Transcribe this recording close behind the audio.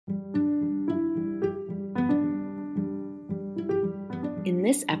In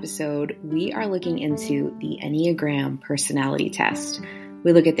this episode, we are looking into the Enneagram Personality Test.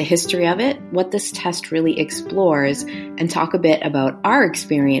 We look at the history of it, what this test really explores, and talk a bit about our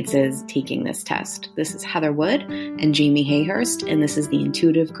experiences taking this test. This is Heather Wood and Jamie Hayhurst, and this is the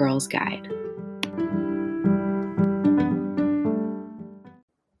Intuitive Girl's Guide.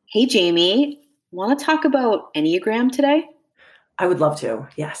 Hey, Jamie, want to talk about Enneagram today? I would love to,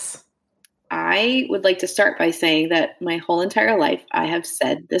 yes. I would like to start by saying that my whole entire life, I have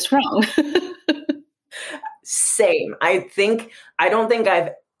said this wrong. Same. I don't think I've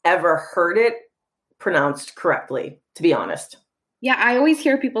ever heard it pronounced correctly, to be honest. Yeah, I always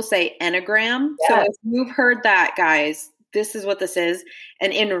hear people say Enneagram. Yes. So if you've heard that, guys, this is what this is.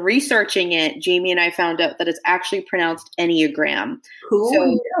 And in researching it, Jamie and I found out that it's actually pronounced Enneagram.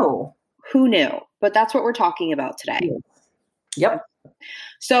 Who knew? Who knew? But that's what we're talking about today. Yep.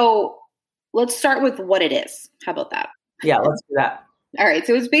 So let's start with what it is. How about that? Yeah, let's do that. All right.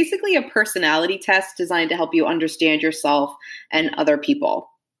 So it's basically a personality test designed to help you understand yourself and other people.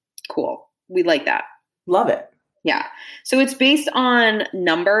 Cool. We like that. Love it. Yeah. So it's based on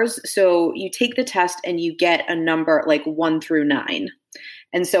numbers. So you take the test and you get a number like 1 through 9.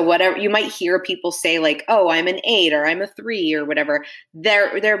 And so whatever you might hear people say like, oh, I'm an 8 or I'm a 3 or whatever,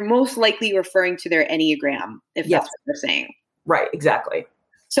 they're most likely referring to their Enneagram, if that's what they're saying. Right. Exactly.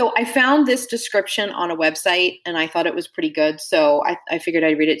 So I found this description on a website and I thought it was pretty good. So I figured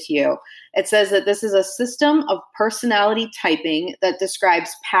I'd read it to you. It says that this is a system of personality typing that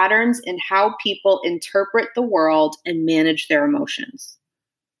describes patterns in how people interpret the world and manage their emotions.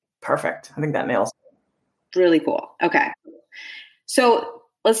 Perfect. I think that nails it. Really cool. Okay. So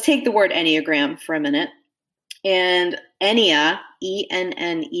let's take the word Enneagram for a minute. And Ennea,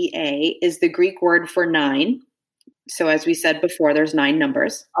 E-N-N-E-A, is the Greek word for 9. So as we said before, there's 9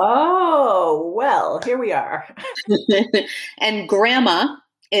 numbers. Oh, well, here we are. And gramma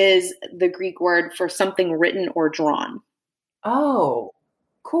is the Greek word for something written or drawn. Oh,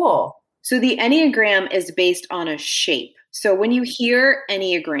 cool. So the Enneagram is based on a shape. So when you hear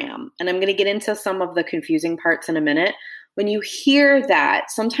Enneagram, and I'm going to get into some of the confusing parts in a minute, when you hear that,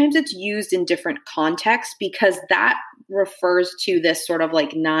 sometimes it's used in different contexts because that refers to this sort of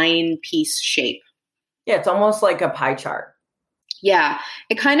like 9-piece shape. Yeah, it's almost like a pie chart. Yeah,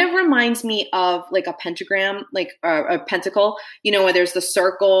 it kind of reminds me of like a pentagram, like a pentacle, where there's the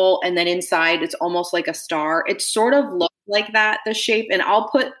circle and then inside it's almost like a star. It sort of looks like that, the shape. And I'll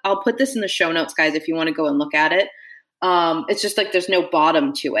put this in the show notes, guys, if you want to go and look at it. It's just like there's no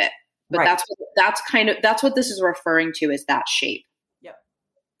bottom to it. But right. that's what this is referring to, is that shape. Yep.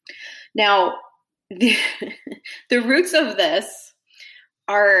 Now, the roots of this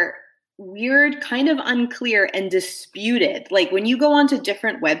are weird, kind of unclear and disputed. Like when you go onto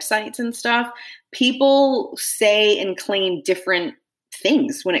different websites and stuff, people say and claim different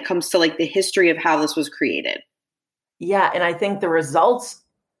things when it comes to like the history of how this was created. Yeah. And I think the results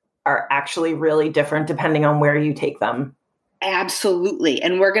are actually really different depending on where you take them. Absolutely.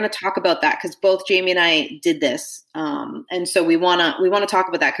 And we're going to talk about that because both Jamie and I did this. And so we want to talk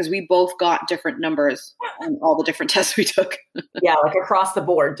about that because we both got different numbers on all the different tests we took. Yeah. Like across the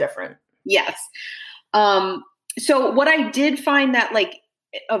board different. Yes. So what I did find that like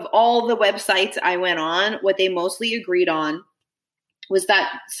of all the websites I went on, what they mostly agreed on was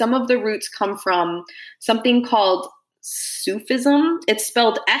that some of the roots come from something called Sufism. It's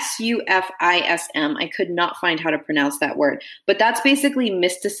spelled Sufism. I could not find how to pronounce that word, but that's basically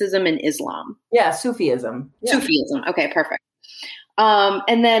mysticism in Islam. Yeah, Sufism. Yeah. Sufism. Okay, perfect.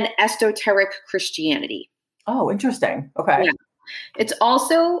 And then esoteric Christianity. Oh, interesting. Okay. Yeah. It's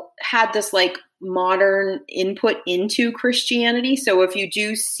also had this like modern input into Christianity. So if you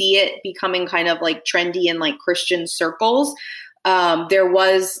do see it becoming kind of like trendy in like Christian circles, there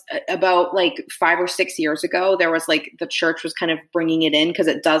was about like 5 or 6 years ago, there was like the church was kind of bringing it in because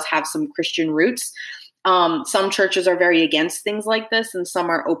it does have some Christian roots. Some churches are very against things like this and some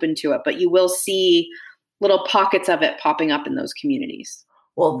are open to it, but you will see little pockets of it popping up in those communities.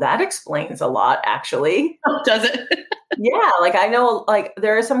 Well, that explains a lot, actually. Does it? Yeah. Like I know, like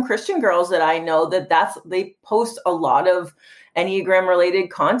there are some Christian girls that I know they post a lot of Enneagram related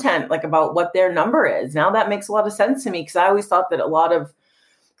content, like about what their number is. Now that makes a lot of sense to me because I always thought that a lot of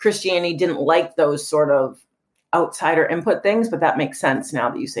Christianity didn't like those sort of outsider input things, but that makes sense now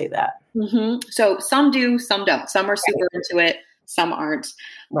that you say that. Mm-hmm. So some do, some don't. Some are super into it, some aren't.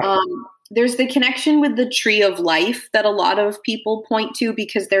 Right. There's the connection with the tree of life that a lot of people point to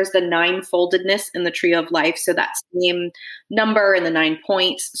because there's the 9-foldedness in the tree of life. So that same number and the 9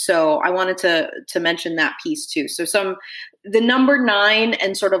 points. So I wanted to mention that piece too. So the number 9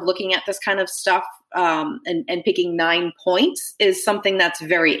 and sort of looking at this kind of stuff and picking 9 points is something that's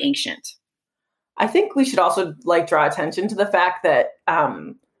very ancient. I think we should also draw attention to the fact that,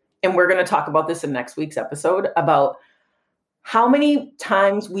 and we're going to talk about this in next week's episode, about how many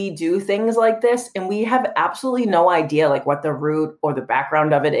times we do things like this and we have absolutely no idea what the root or the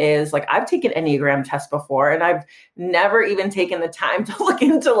background of it is. I've taken Enneagram tests before and I've never even taken the time to look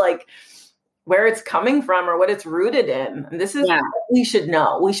into where it's coming from or what it's rooted in. And this is what we should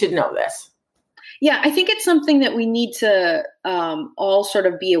know. We should know this. Yeah, I think it's something that we need to all sort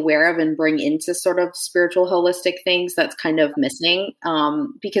of be aware of and bring into sort of spiritual holistic things that's kind of missing,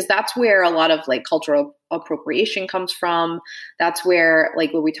 because that's where a lot of cultural appropriation comes from. That's where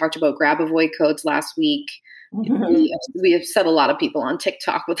when we talked about grab avoid codes last week, we have set a lot of people on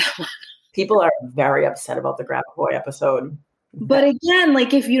TikTok with that one. People are very upset about the grab avoid episode. But again,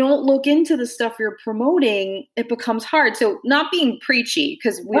 if you don't look into the stuff you're promoting, it becomes hard. So not being preachy,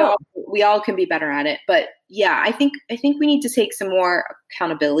 because we all can be better at it. But yeah, I think we need to take some more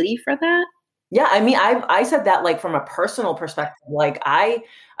accountability for that. Yeah, I mean, I said that from a personal perspective.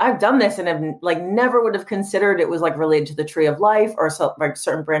 I've done this and have never would have considered it was related to the tree of life or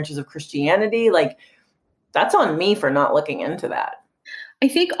certain branches of Christianity. That's on me for not looking into that. I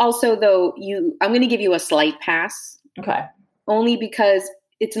think also though, I'm going to give you a slight pass. Okay. Only because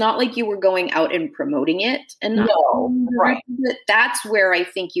it's not like you were going out and promoting it, and right. That's where I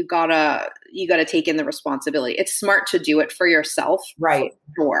think you gotta take in the responsibility. It's smart to do it for yourself, right?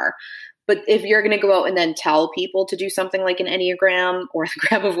 For sure. But if you're going to go out and then tell people to do something like an Enneagram or the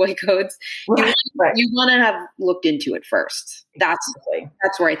grab avoid codes, you want to have looked into it first. That's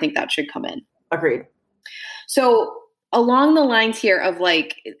where I think that should come in. Agreed. So along the lines here of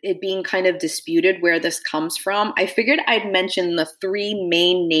it being kind of disputed where this comes from, I figured I'd mention the 3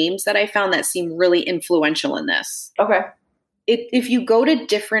 main names that I found that seem really influential in this. Okay. If you go to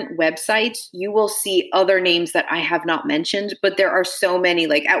different websites, you will see other names that I have not mentioned, but there are so many.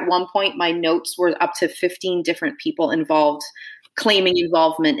 At one point, my notes were up to 15 different people involved, claiming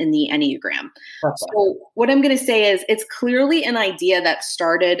involvement in the Enneagram. So what I'm going to say is it's clearly an idea that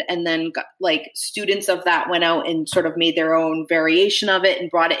started and then students of that went out and sort of made their own variation of it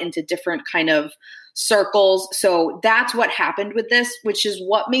and brought it into different kind of circles. So that's what happened with this, which is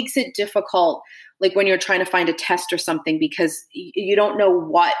what makes it difficult when you're trying to find a test or something, because you don't know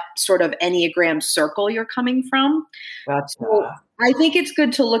what sort of Enneagram circle you're coming from. Gotcha. So I think it's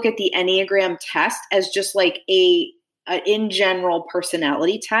good to look at the Enneagram test as just a in general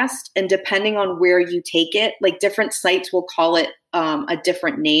personality test, and depending on where you take it, different sites will call it a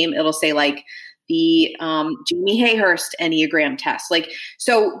different name. It'll say the Jamie Hayhurst Enneagram test.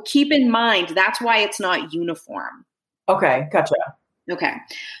 So keep in mind, that's why it's not uniform. Okay, gotcha. Okay,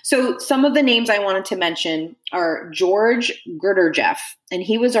 so some of the names I wanted to mention are George Gurdjieff, and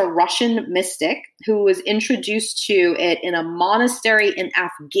he was a Russian mystic who was introduced to it in a monastery in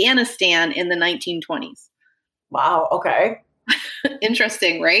Afghanistan in the 1920s. Wow. Okay.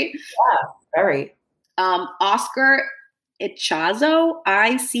 Interesting, right? Yeah, very. Oscar Ichazo,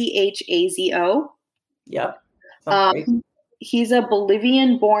 Ichazo. Yep. He's a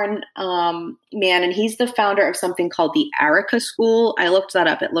Bolivian-born man, and he's the founder of something called the Arica School. I looked that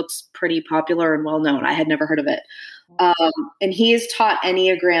up. It looks pretty popular and well-known. I had never heard of it. And he has taught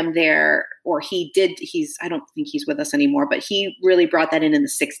Enneagram there, or he did. I don't think he's with us anymore, but he really brought that in the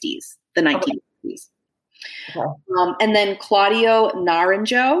 60s, the 1960s. Okay. And then Claudio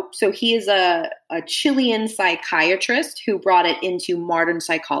Naranjo. So he is a Chilean psychiatrist who brought it into modern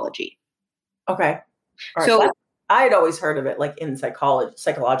psychology. Okay. All right. So I had always heard of it in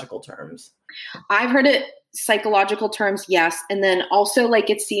psychological terms. I've heard it psychological terms, yes. And then also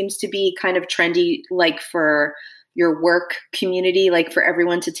it seems to be kind of trendy for your work community, for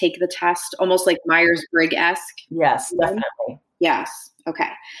everyone to take the test, almost like Myers-Briggs-esque. Yes, definitely. Yes. Okay.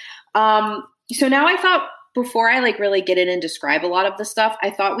 So now I thought, before I really get in and describe a lot of the stuff, I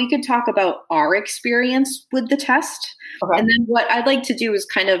thought we could talk about our experience with the test. Okay. And then what I'd like to do is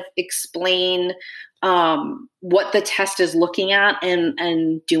kind of explain what the test is looking at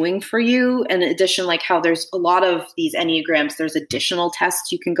and doing for you. In addition, how there's a lot of these Enneagrams, there's additional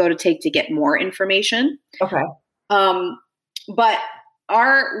tests you can go to take to get more information. Okay. But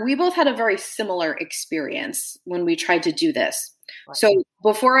we both had a very similar experience when we tried to do this. Right. So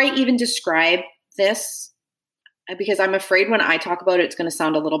before I even describe this, because I'm afraid when I talk about it, it's going to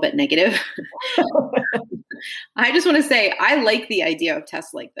sound a little bit negative. I just want to say, I like the idea of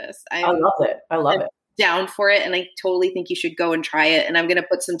tests like this. I love it. I'm down for it. And I totally think you should go and try it. And I'm going to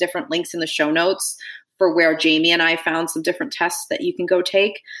put some different links in the show notes for where Jamie and I found some different tests that you can go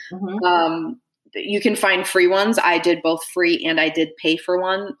take. Mm-hmm. You can find free ones. I did both free and I did pay for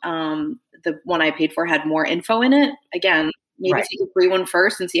one. the one I paid for had more info in it. Again, maybe Right. take a free one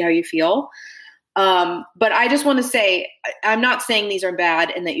first and see how you feel. But I just want to say, I'm not saying these are bad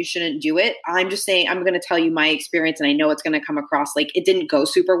and that you shouldn't do it. I'm just saying, I'm going to tell you my experience, and I know it's going to come across like it didn't go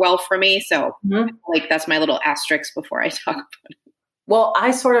super well for me. So like, that's my little asterisk before I talk about it. Well,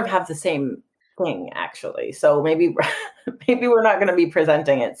 I sort of have the same thing actually. So maybe we're not going to be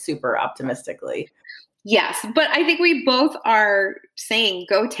presenting it super optimistically. Yes, but I think we both are saying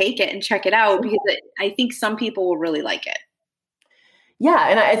go take it and check it out, because I think some people will really like it. Yeah.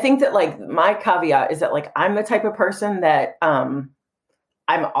 And I think that like my caveat is that like I'm the type of person that I'm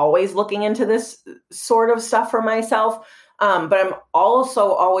always looking into this sort of stuff for myself. But I'm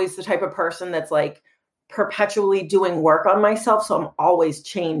also always the type of person that's like perpetually doing work on myself. So I'm always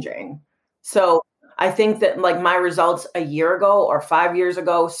changing. So I think that like my results a year ago or 5 years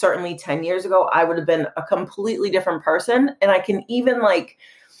ago, certainly 10 years ago, I would have been a completely different person. And I can even like,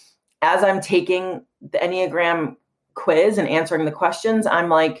 as I'm taking the Enneagram quiz and answering the questions, I'm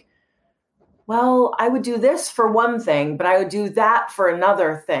like, well, I would do this for one thing, but I would do that for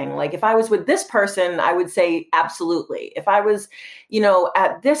another thing. Like if I was with this person, I would say absolutely. If I was,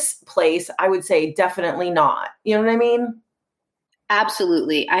 at this place, I would say definitely not. You know what I mean?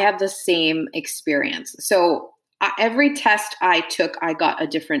 Absolutely. I have the same experience. So every test I took, I got a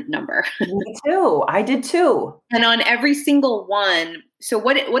different number. Me too. I did too. And on every single one, so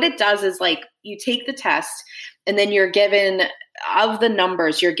what it does is like you take the test, and then you're given, of the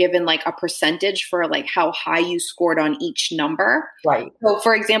numbers, you're given like a percentage for like how high you scored on each number. Right. So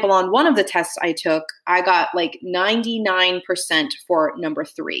for example, on one of the tests I took, I got like 99% for number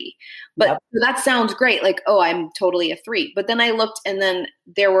 3. But that sounds great. Like, oh, I'm totally a 3. But then I looked, and then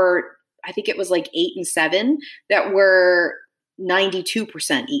there were, I think it was like 8 and 7 that were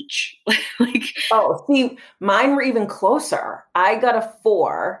 92% each. Like, oh, see, mine were even closer. I got a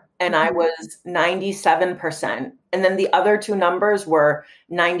 4 and I was 97%. And then the other two numbers were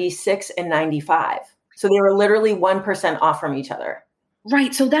 96 and 95. So they were literally 1% off from each other.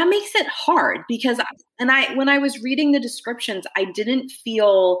 Right. So that makes it hard because, when I was reading the descriptions, I didn't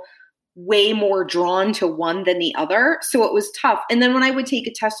feel way more drawn to one than the other. So it was tough. And then when I would take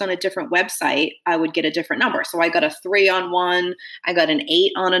a test on a different website, I would get a different number. So I got a 3 on one, I got an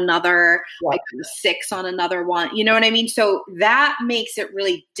 8 on another, I got a 6 on another one. You know what I mean? So that makes it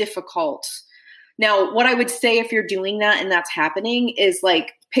really difficult. Now, what I would say if you're doing that and that's happening is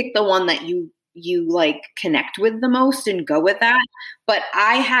like pick the one that you like connect with the most and go with that. But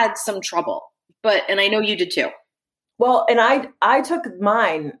I had some trouble, and I know you did too. Well, and I took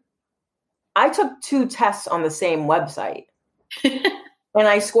mine. I took 2 tests on the same website and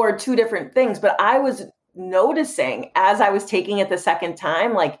I scored 2 different things, but I was noticing as I was taking it the second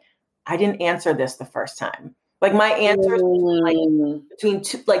time, like I didn't answer this the first time. Like my answers like between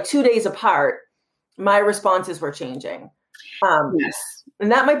 2 days apart, my responses were changing. Yes.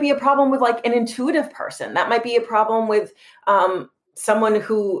 And that might be a problem with like an intuitive person. That might be a problem with someone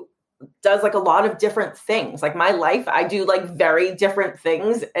who does like a lot of different things. Like my life, I do like very different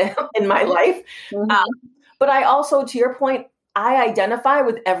things in my life. But I also, to your point, I identify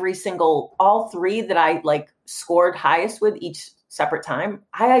with all 3 that I like scored highest with each separate time.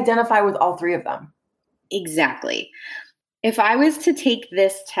 I identify with all 3 of them. Exactly. If I was to take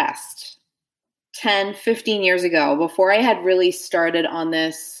this test 10, 15 years ago, before I had really started on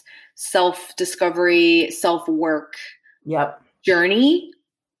this self-discovery, self-work journey,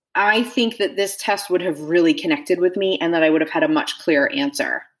 I think that this test would have really connected with me and that I would have had a much clearer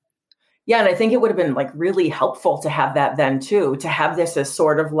answer. Yeah. And I think it would have been like really helpful to have that then too, to have this as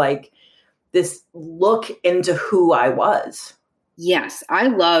sort of like this look into who I was. Yes. I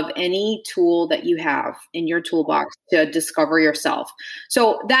love any tool that you have in your toolbox to discover yourself.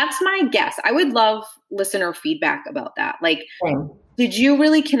 So that's my guess. I would love listener feedback about that. Like, did you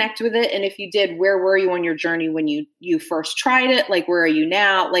really connect with it? And if you did, where were you on your journey when you first tried it? Like, where are you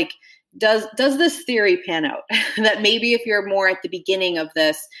now? Like, does this theory pan out? That maybe if you're more at the beginning of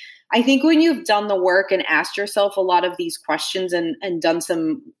this, I think when you've done the work and asked yourself a lot of these questions and done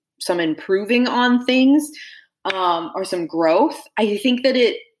some improving on things, or some growth, I think that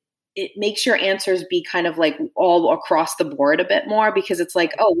it makes your answers be kind of like all across the board a bit more, because it's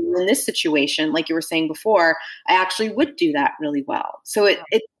like, oh, in this situation, like you were saying before, I actually would do that really well. So it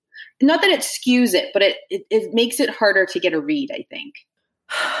not that it skews it, but it makes it harder to get a read, I think.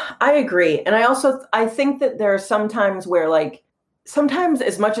 I agree. And I think that there are some times where like, sometimes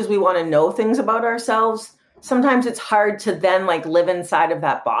as much as we want to know things about ourselves, sometimes it's hard to then like live inside of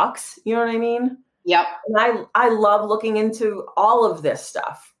that box. You know what I mean? Yep. And I love looking into all of this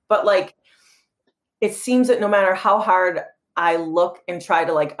stuff, but like, it seems that no matter how hard I look and try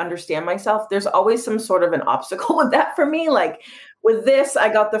to like understand myself, there's always some sort of an obstacle with that for me. Like with this,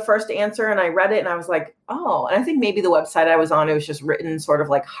 I got the first answer and I read it and I was like, oh, and I think maybe the website I was on, it was just written sort of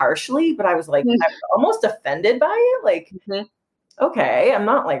like harshly, but I was like, I was almost offended by it. Like, okay, I'm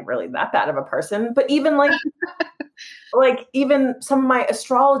not like really that bad of a person, but even like even some of my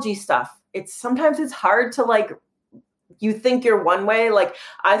astrology stuff, sometimes it's hard to like, you think you're one way. Like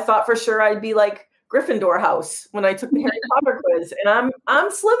I thought for sure I'd be like Gryffindor house when I took the Harry Potter quiz, and I'm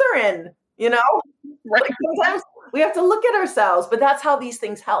Slytherin, you know? Right. Like sometimes we have to look at ourselves, but that's how these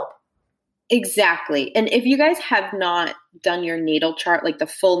things help. Exactly. And if you guys have not done your natal chart, like the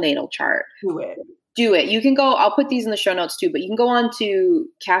full natal chart, do it. You can go, I'll put these in the show notes too, but you can go on to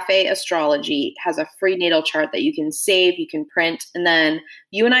Cafe Astrology, has a free natal chart that you can save, you can print. And then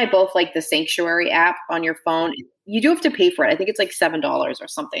you and I both like the Sanctuary app on your phone. You do have to pay for it. I think it's like $7 or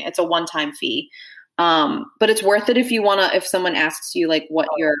something. It's a one-time fee. But it's worth it if you want to, if someone asks you like what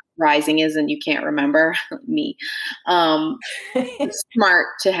your rising is and you can't remember, me, it's smart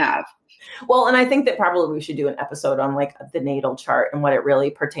to have. Well, and I think that probably we should do an episode on like the natal chart and what it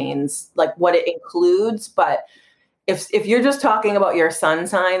really pertains, like what it includes. But if you're just talking about your sun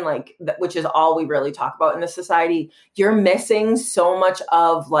sign, like which is all we really talk about in this society, you're missing so much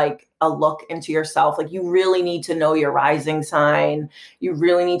of like a look into yourself. Like you really need to know your rising sign. You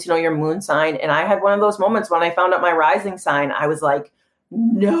really need to know your moon sign. And I had one of those moments when I found out my rising sign. I was like,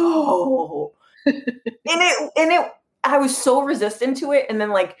 no. I was so resistant to it. And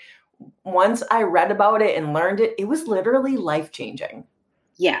then like, once I read about it and learned it, it was literally life-changing.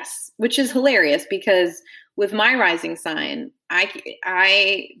 Yes, which is hilarious because with my rising sign,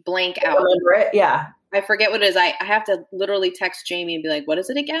 I blank out. Remember it? Yeah. I forget what it is. I have to literally text Jamie and be like, what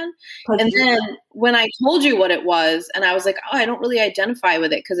is it again? And then when I told you what it was, and I was like, oh, I don't really identify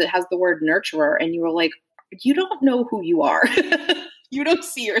with it because it has the word nurturer. And you were like, you don't know who you are. You don't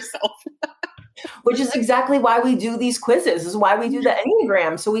see yourself. Which is exactly why we do these quizzes, is why we do the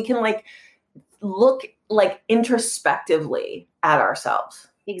Enneagram. So we can like look like introspectively at ourselves.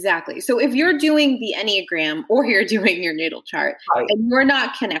 Exactly. So if you're doing the Enneagram or you're doing your natal chart and you're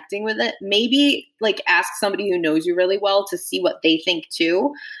not connecting with it, maybe like ask somebody who knows you really well to see what they think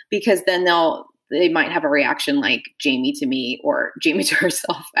too, because then they might have a reaction like Jamie to me or Jamie to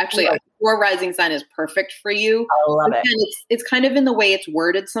herself. Actually, your rising sign is perfect for you. I love it. It's kind of in the way it's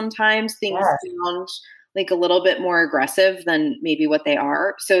worded sometimes. Things sound like a little bit more aggressive than maybe what they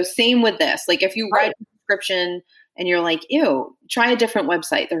are. So same with this. Like if you write a description and you're like, ew, try a different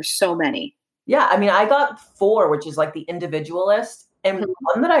website. There's so many. Yeah. I mean, I got 4, which is like the individualist. And the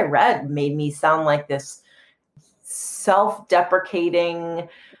one that I read made me sound like this self-deprecating,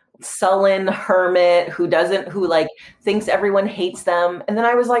 sullen hermit who like thinks everyone hates them. And then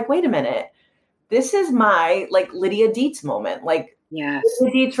I was like, wait a minute, this is my like Lydia Dietz moment. Like Lydia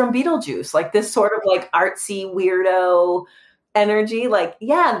Dietz from Beetlejuice, like this sort of like artsy weirdo energy. Like,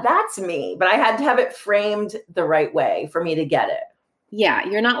 yeah, that's me. But I had to have it framed the right way for me to get it. Yeah.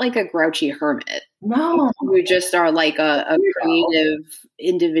 You're not like a grouchy hermit. No. You just are like a creative,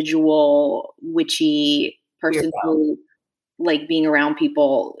 individual, witchy person who like being around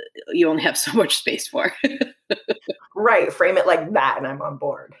people you only have so much space for. Right. Frame it like that and I'm on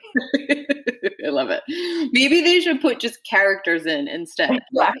board. I love it. Maybe they should put just characters in instead.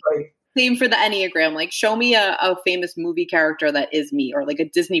 Exactly. Same for the Enneagram. Like show me a famous movie character that is me, or like a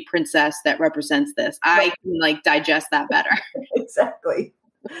Disney princess that represents this. I can like digest that better. Exactly.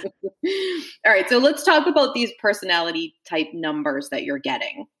 All right. So let's talk about these personality type numbers that you're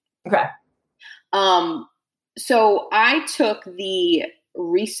getting. Okay. So I took the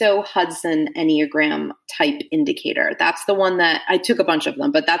Riso Hudson Enneagram type indicator. That's the one that I took a bunch of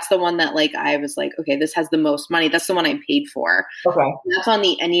them, but that's the one that like, I was like, okay, this has the most money. That's the one I paid for. Okay. That's on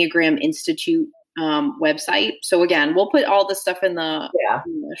the Enneagram Institute website. So again, we'll put all this stuff in the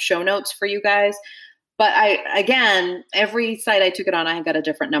show notes for you guys. But again, every site I took it on, I got a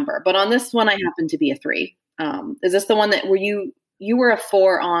different number. But on this one, I happened to be a 3. Is this the one that you were a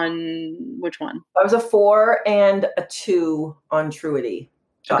 4 on which one? I was a 4 and a 2 on Truity.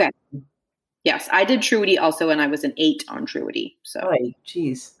 Okay. Yes, I did Truity also, and I was an 8 on Truity. So,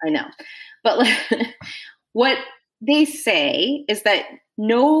 geez, I know. But what they say is that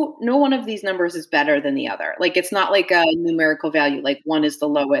no one of these numbers is better than the other. Like it's not like a numerical value, like 1 is the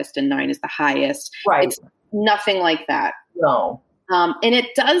lowest and 9 is the highest. Right. It's nothing like that. No. And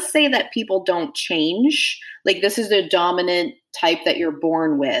it does say that people don't change. Like this is the dominant type that you're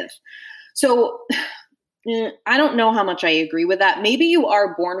born with. So I don't know how much I agree with that. Maybe you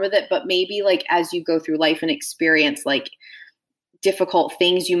are born with it, but maybe like as you go through life and experience, like difficult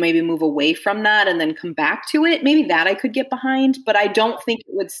things, you maybe move away from that and then come back to it. Maybe that I could get behind, but I don't think it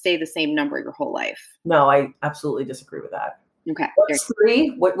would stay the same number your whole life. No, I absolutely disagree with that. Okay. What's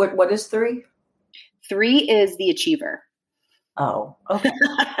 3? What is 3? 3 is the achiever. Oh, okay.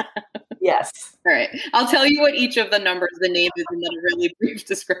 Yes. All right. I'll tell you what each of the numbers, the name is, in a really brief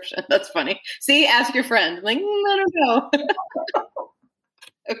description. That's funny. See, ask your friend. I'm like, I don't know.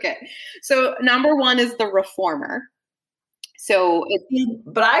 Okay. So number 1 is the reformer. So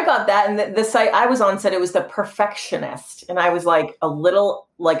but I got that, and the site I was on said it was the perfectionist, and I was like a little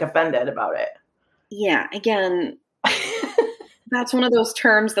like offended about it. Yeah. Again, that's one of those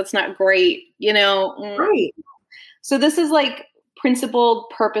terms that's not great, Right. So this is like principled,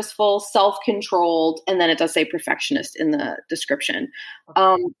 purposeful, self-controlled, and then it does say perfectionist in the description.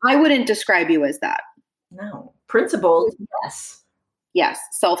 I wouldn't describe you as that. No. Principled, yes. Yes.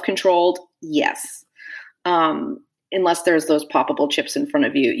 Self-controlled, yes. Unless there's those poppable chips in front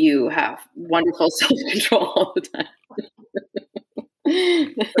of you, you have wonderful self-control all the time.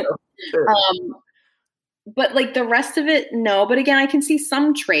 Sure. But like the rest of it, no. But again, I can see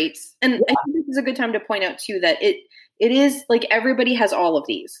some traits. And I think this is a good time to point out too, that it is like everybody has all of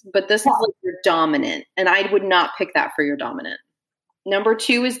these, but this is like your dominant. And I would not pick that for your dominant. Number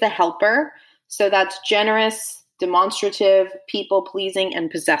 2 is the helper. So that's generous, demonstrative, people-pleasing,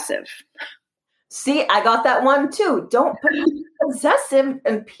 and possessive. See, I got that one too. Don't put possessive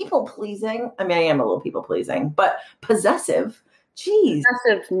and people-pleasing. I mean, I am a little people-pleasing, but possessive, geez.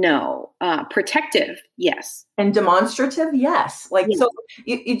 Possessive, no. Protective, yes. And demonstrative, yes. Like, so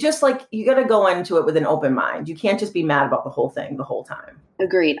you just like, you got to go into it with an open mind. You can't just be mad about the whole thing the whole time.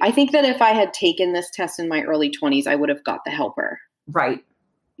 Agreed. I think that if I had taken this test in my early 20s, I would have got the helper. Right.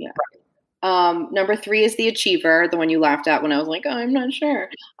 Yeah. Right. Number 3 is the achiever, the one you laughed at when I was like, oh, I'm not sure.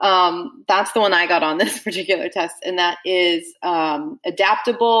 That's the one I got on this particular test. And that is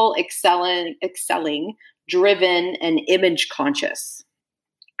adaptable, excelling, driven, and image conscious.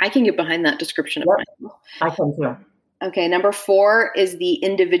 I can get behind that description of myself. I can too. Okay. Number 4 is the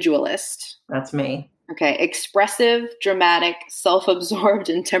individualist. That's me. Okay. Expressive, dramatic, self-absorbed,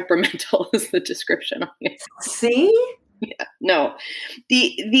 and temperamental is the description. See? Yeah, no,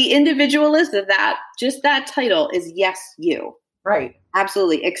 the individualist, that title is yes, you. Right.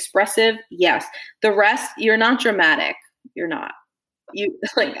 Absolutely. Expressive. Yes. The rest, you're not dramatic. You're not. You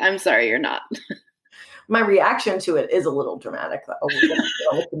like, I'm sorry, you're not. My reaction to it is a little dramatic though.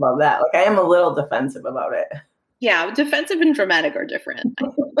 About that. Like I am a little defensive about it. Yeah. Defensive and dramatic are different.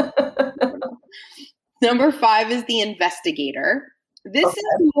 Number 5 is the investigator. This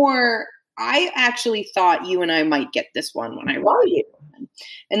is more, I actually thought you and I might get this one when I wrote it.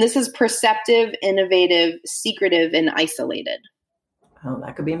 And this is perceptive, innovative, secretive, and isolated. Oh,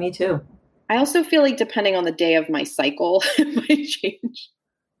 that could be me too. I also feel like depending on the day of my cycle, it might change.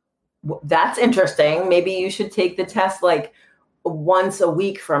 Well, that's interesting. Maybe you should take the test like once a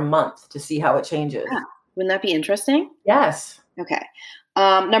week for a month to see how it changes. Yeah. Wouldn't that be interesting? Yes. Okay.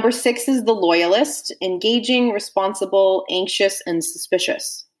 Number 6 is the loyalist, engaging, responsible, anxious, and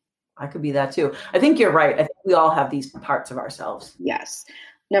suspicious. I could be that too. I think you're right. I think we all have these parts of ourselves. Yes.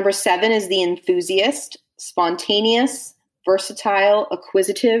 Number 7 is the enthusiast, spontaneous, versatile,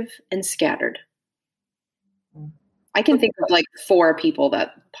 acquisitive, and scattered. I can think of like 4 people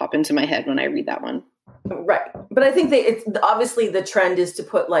that pop into my head when I read that one. Right. But I think it's obviously the trend is to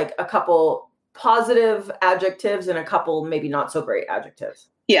put like a couple positive adjectives and a couple maybe not so great adjectives.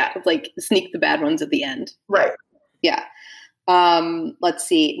 Yeah. Like sneak the bad ones at the end. Right. Yeah. Let's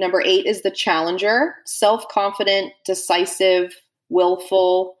see. Number 8 is the challenger, self-confident, decisive,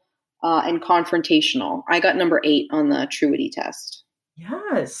 willful, and confrontational. I got number 8 on the Truity test.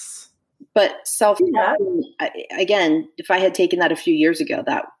 Yes. But self-confident, again, if I had taken that a few years ago,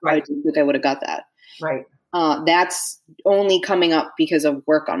 I think I would have got that. Right. That's only coming up because of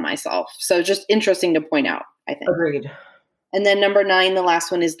work on myself. So just interesting to point out, I think. Agreed. And then number 9, the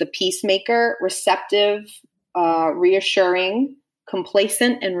last one is the peacemaker, receptive, reassuring,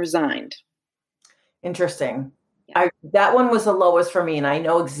 complacent, and resigned. Interesting. Yeah. That one was the lowest for me, and I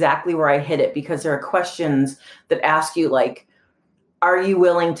know exactly where I hit it because there are questions that ask you like, are you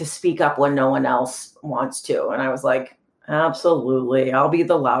willing to speak up when no one else wants to? And I was like, absolutely. I'll be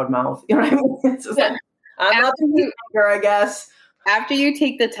the loudmouth. You know what I mean? It's just like, I'm not the speaker, I guess. After you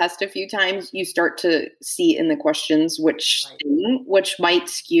take the test a few times, you start to see in the questions which might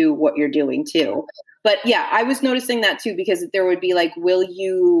skew what you're doing too. But yeah, I was noticing that too, because there would be like, will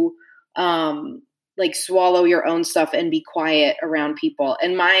you like swallow your own stuff and be quiet around people?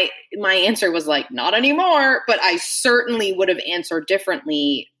 And my answer was like, not anymore, but I certainly would have answered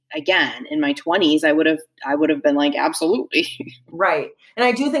differently again, in my 20s, I would have been like, absolutely. Right. And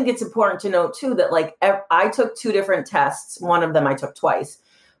I do think it's important to note too, that like I took 2 different tests. One of them I took twice,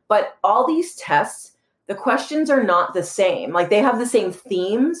 but all these tests, the questions are not the same. Like they have the same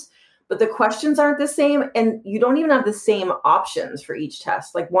themes, but the questions aren't the same. And you don't even have the same options for each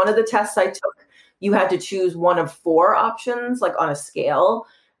test. Like one of the tests I took, you had to choose one of 4 options, like on a scale.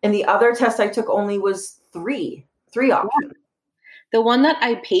 And the other test I took only was three options. The one that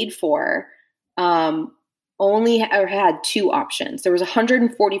I paid for only had 2 options. There was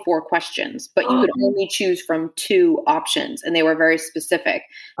 144 questions, but you could only choose from 2 options, and they were very specific.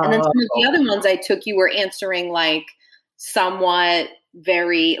 And then some of the other ones I took, you were answering like somewhat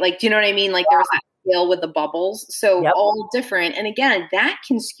very, like, do you know what I mean? Like there was that scale with the bubbles. So all different. And again, that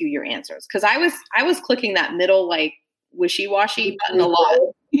can skew your answers. Cause I was clicking that middle, like wishy-washy button a lot.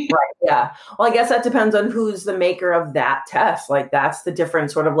 Right. Yeah. Well, I guess that depends on who's the maker of that test. Like that's the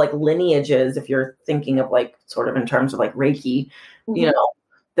different sort of like lineages. If you're thinking of like sort of in terms of like Reiki, you know,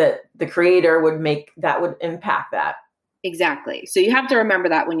 that the creator would make, that would impact that. Exactly. So you have to remember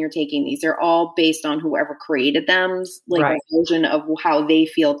that when you're taking these, they're all based on whoever created them, like a version of how they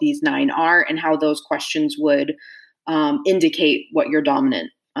feel these 9 are and how those questions would indicate what your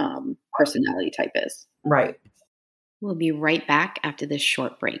dominant personality type is. Right. We'll be right back after this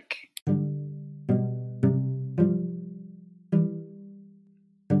short break.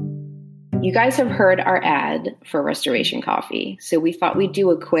 You guys have heard our ad for Restoration Coffee, so we thought we'd do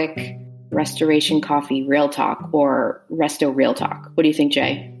a quick Restoration Coffee Real Talk or Resto Real Talk. What do you think,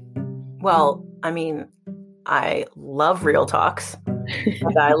 Jay? Well, I mean, I love Real Talks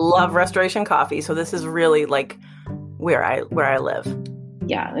and I love Restoration Coffee. So this is really like where I live.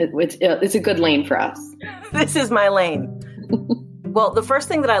 Yeah, it's a good lane for us. This is my lane. Well, the first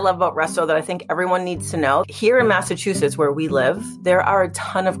thing that I love about Resto that I think everyone needs to know, here in Massachusetts where we live, there are a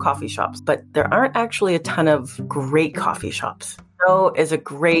ton of coffee shops, but there aren't actually a ton of great coffee shops. Resto is a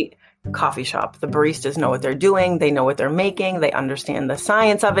great coffee shop. The baristas know what they're doing. They know what they're making. They understand the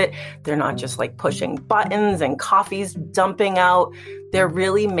science of it. They're not just like pushing buttons and coffee's dumping out. They're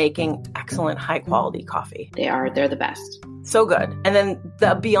really making excellent high quality coffee. They're the best. So good. And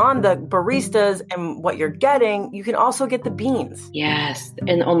then beyond the baristas and what you're getting, you can also get the beans. Yes.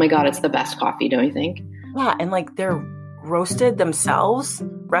 And oh my God, it's the best coffee, don't you think? Yeah. And like they're roasted themselves.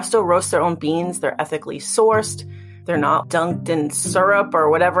 Resto roasts their own beans. They're ethically sourced. They're not dunked in syrup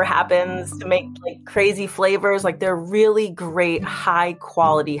or whatever happens to make like crazy flavors. Like they're really great, high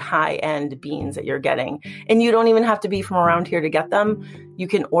quality, high end beans that you're getting. And you don't even have to be from around here to get them. You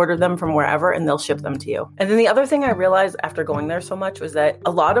can order them from wherever and they'll ship them to you. And then the other thing I realized after going there so much was that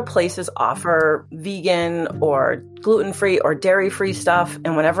a lot of places offer vegan or gluten-free or dairy-free stuff.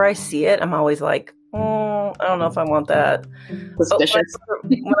 And whenever I see it, I'm always like, I don't know if I want that. Suspicious.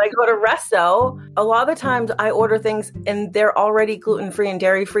 When I go to Resto, a lot of the times I order things and they're already gluten-free and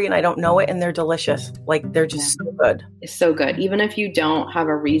dairy-free and I don't know it and they're delicious. Like they're just so good. It's so good. Even if you don't have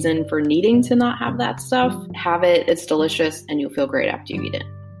a reason for needing to not have that stuff, have it. It's delicious and you'll feel great after you eat it.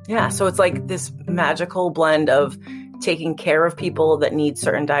 Yeah. So it's like this magical blend of taking care of people that need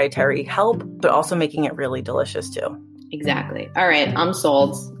certain dietary help, but also making it really delicious too. Exactly. All right. I'm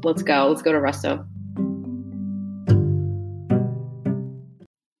sold. Let's go. Let's go to Resto.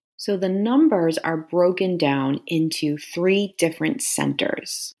 So the numbers are broken down into 3 different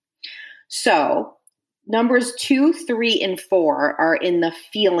centers. So numbers 2, 3, and 4 are in the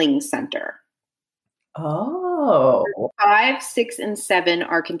feeling center. Oh. 5, 6, and 7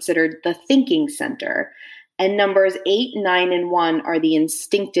 are considered the thinking center. And numbers 8, 9, and 1 are the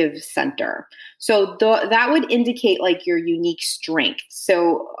instinctive center. So that would indicate like your unique strength.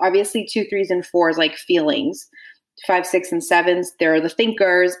 So obviously 2, 3s, and 4s like feelings. 5, 6, and 7s, they're the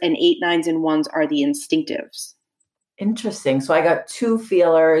thinkers, and 8, 9s, and 1s are the instinctives. Interesting. So I got 2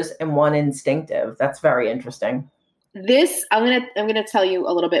 feelers and 1 instinctive. That's very interesting. This, I'm gonna tell you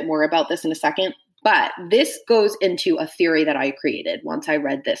a little bit more about this in a second, but this goes into a theory that I created once I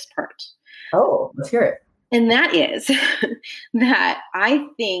read this part. Oh, let's hear it. And that is that I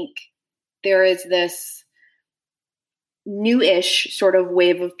think there is this new-ish sort of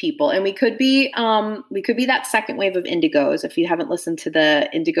wave of people, and we could be that second wave of indigos. If you haven't listened to the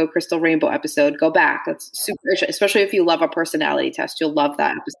Indigo Crystal Rainbow episode, go back. That's super, especially if you love a personality test, you'll love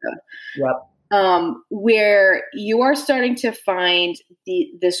that episode. Yep. Where you are starting to find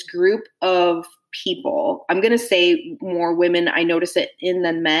this group of people. I'm going to say more women. I notice it in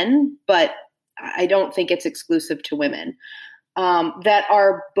than men, but I don't think it's exclusive to women, that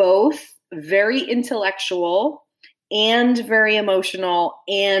are both very intellectual and very emotional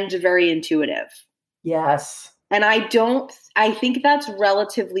and very intuitive. Yes. And I think that's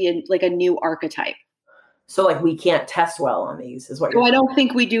relatively like a new archetype. So like we can't test well on these is what you're I don't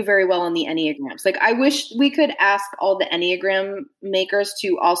think we do very well on the Enneagrams. Like I wish we could ask all the Enneagram makers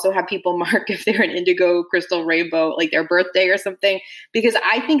to also have people mark if they're an indigo, crystal, rainbow, like their birthday or something, because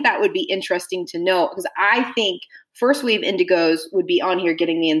I think that would be interesting to know, because I think first wave indigos would be on here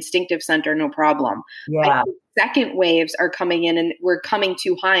getting the instinctive center, no problem. Yeah. Second waves are coming in and we're coming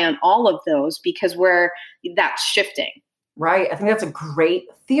too high on all of those because that's shifting. Right. I think that's a great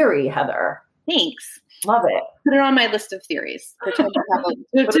theory, Heather. Thanks. Love it. Put it on my list of theories. Pretend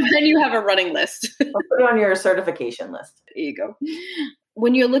you have a running list. I'll put it on your certification list. There you go.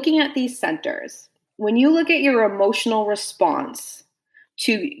 When you're looking at these centers, when you look at your emotional response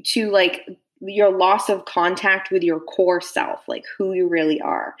to like your loss of contact with your core self, like who you really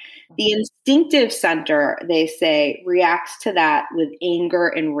are, the instinctive center, they say, reacts to that with anger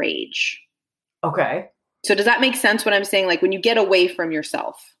and rage. Okay. So does that make sense what I'm saying? Like when you get away from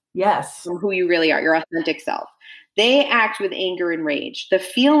yourself. Yes. From who you really are, your authentic self. They act with anger and rage. The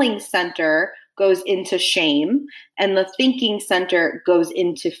feeling center goes into shame, and the thinking center goes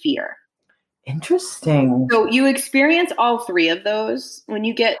into fear. Interesting. So you experience all three of those when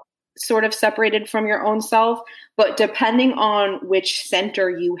you get sort of separated from your own self, but depending on which center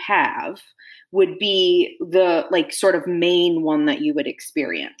you have would be the like sort of main one that you would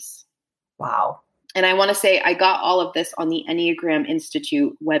experience. Wow. And I want to say I got all of this on the Enneagram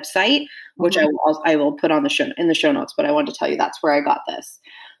Institute website, which I will put on in the show notes. But I wanted to tell you that's where I got this.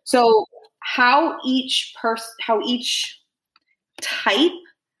 So how each type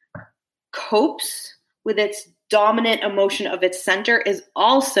copes with its dominant emotion of its center is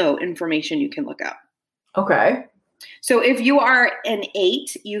also information you can look up. Okay. So if you are an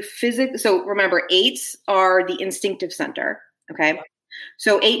 8, so remember 8s are the instinctive center. Okay.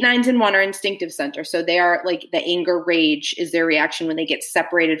 So 8, 9s, and 1 are instinctive center. So they are like the anger, rage is their reaction when they get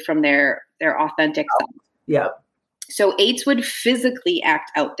separated from their authentic self. Yeah. So 8s would physically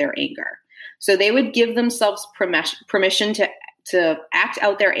act out their anger. So they would give themselves permission to act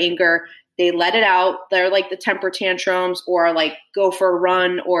out their anger. They let it out. They're like the temper tantrums or like go for a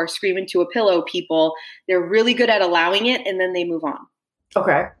run or scream into a pillow people. They're really good at allowing it and then they move on.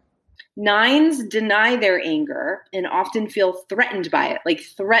 Okay. 9s deny their anger and often feel threatened by it, like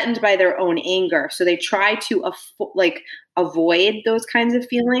threatened by their own anger. So they try to avoid those kinds of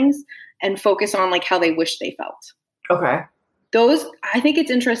feelings and focus on like how they wish they felt. Okay. I think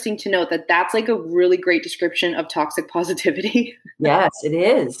it's interesting to note that that's like a really great description of toxic positivity. Yes, it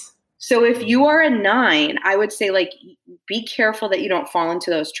is. So if you are a 9, I would say like, be careful that you don't fall into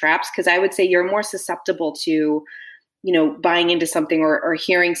those traps. Cause I would say you're more susceptible to, buying into something or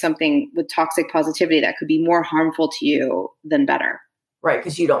hearing something with toxic positivity that could be more harmful to you than better. Right.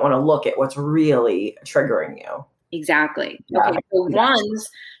 Because you don't want to look at what's really triggering you. Exactly. Yeah. Okay. So 1s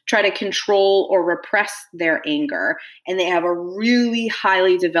try to control or repress their anger, and they have a really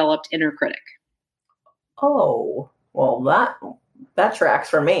highly developed inner critic. Oh, well, that tracks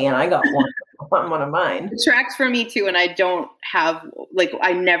for me. And I got one of mine. It tracks for me too. And I don't have,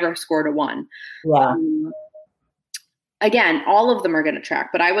 I never scored a 1. Yeah. Again, all of them are going to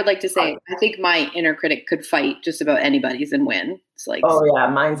track, but I would like to say, I think my inner critic could fight just about anybody's and win. It's like, oh yeah,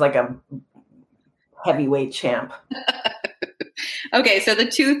 mine's like a heavyweight champ. Okay, so the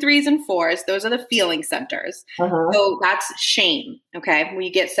 2, 3s, and 4s, those are the feeling centers. Uh-huh. So that's shame. Okay, when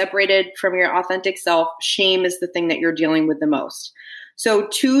you get separated from your authentic self, shame is the thing that you're dealing with the most. So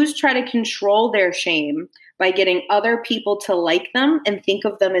 2s try to control their shame by getting other people to like them and think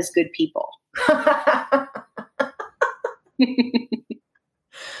of them as good people.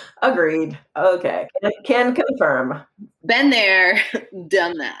 Agreed. Okay. Can confirm. Been there,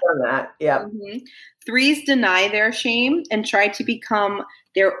 done that. Done that. Yeah. Mm-hmm. 3s deny their shame and try to become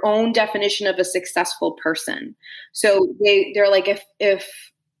their own definition of a successful person. So they're like, if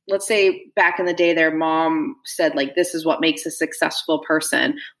let's say back in the day, their mom said like, this is what makes a successful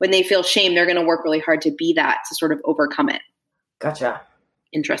person. When they feel shame, they're going to work really hard to be that, to sort of overcome it. Gotcha.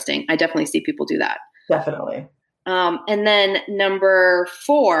 Interesting. I definitely see people do that. Definitely. And then number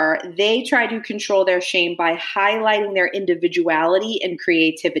 4, they try to control their shame by highlighting their individuality and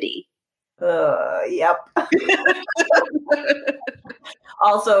creativity. Yep.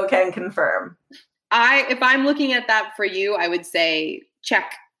 Also can confirm. If I'm looking at that for you, I would say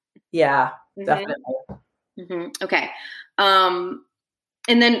check. Yeah, definitely. Mm-hmm. Okay. And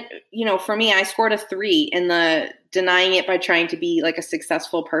then, for me, I scored a 3 in the denying it by trying to be like a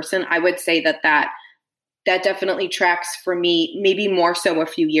successful person. I would say that definitely tracks for me, maybe more so a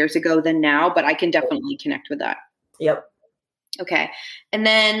few years ago than now, but I can definitely connect with that. Yep. Okay. And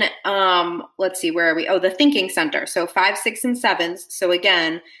then let's see, where are we? Oh, the thinking center. So 5, 6, and 7s. So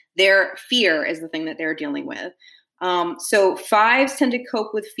again, their fear is the thing that they're dealing with. So 5s tend to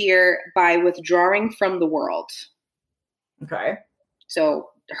cope with fear by withdrawing from the world. Okay. So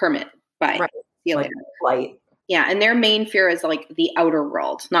hermit, bye. Right. See you Like later. flight. Yeah. And their main fear is like the outer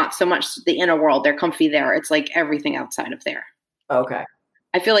world, not so much the inner world. They're comfy there. It's like everything outside of there. Okay.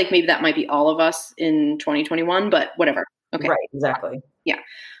 I feel like maybe that might be all of us in 2021, but whatever. Okay. Right. Exactly. Yeah.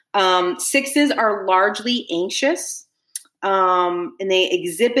 6s are largely anxious, and they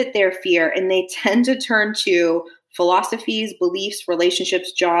exhibit their fear, and they tend to turn to philosophies, beliefs,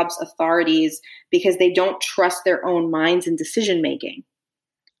 relationships, jobs, authorities, because they don't trust their own minds and decision making.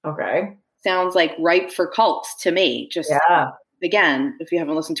 Okay. Sounds like ripe for cults to me. Just again, if you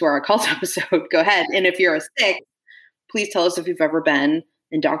haven't listened to our cult episode, go ahead. And if you're a 6, please tell us if you've ever been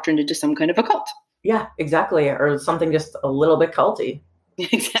indoctrinated into some kind of a cult. Yeah, exactly. Or something just a little bit culty.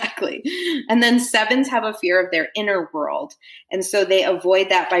 Exactly. And then 7s have a fear of their inner world. And so they avoid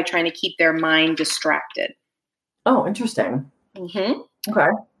that by trying to keep their mind distracted. Oh, interesting. Mm-hmm. Okay.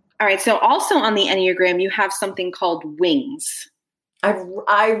 All right. So also on the Enneagram, you have something called wings.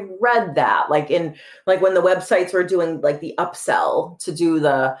 I read that like when the websites were doing like the upsell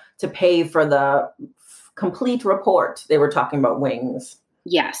to pay for the complete report, they were talking about wings.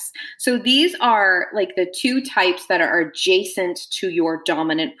 Yes. So these are like the 2 types that are adjacent to your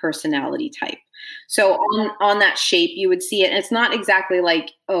dominant personality type. So on that shape, you would see it. And it's not exactly like,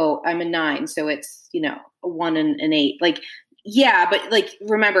 oh, I'm a 9. So it's, a 1 and an 8. Like, yeah, but like,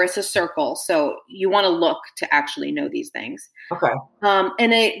 remember, it's a circle. So you want to look to actually know these things. Okay.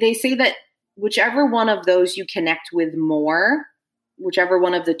 And they say that whichever one of those you connect with more, whichever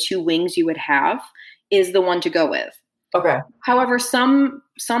one of the 2 wings you would have is the one to go with. Okay. However, some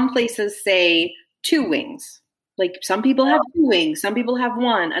places say 2 wings. Like some people have 2 wings, some people have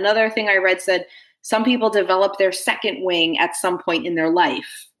 1. Another thing I read said some people develop their second wing at some point in their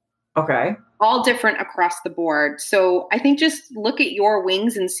life. Okay. All different across the board. So I think just look at your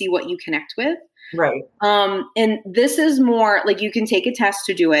wings and see what you connect with. Right. And this is more like you can take a test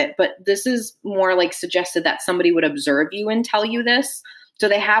to do it, but this is more like suggested that somebody would observe you and tell you this. So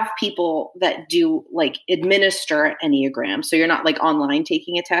they have people that do like administer Enneagram. So you're not like online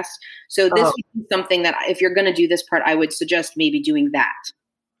taking a test. So this would be something that if you're going to do this part, I would suggest maybe doing that.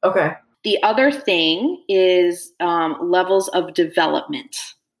 Okay. The other thing is levels of development.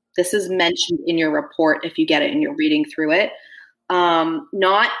 This is mentioned in your report if you get it and you're reading through it.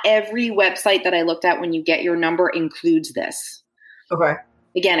 Not every website that I looked at when you get your number includes this. Okay.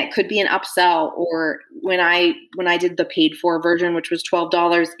 Again, it could be an upsell, or when I did the paid for version, which was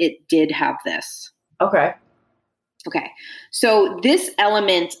 $12, it did have this. Okay. Okay. So this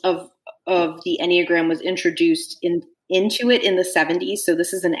element of the Enneagram was introduced into it in the 70s. So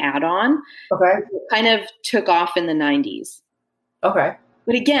this is an add-on. Okay. It kind of took off in the 90s. Okay.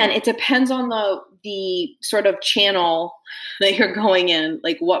 But again, it depends on the sort of channel that you're going in,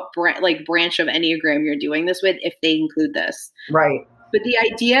 like what branch of Enneagram you're doing this with, if they include this. Right. But the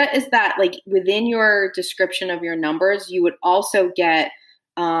idea is that like within your description of your numbers, you would also get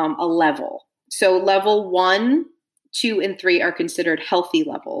a level. So level 1, 2, and 3 are considered healthy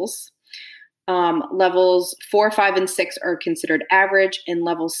levels. Levels 4, 5, and 6 are considered average, and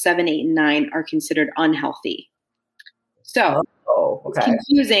levels 7, 8, and 9 are considered unhealthy. So it's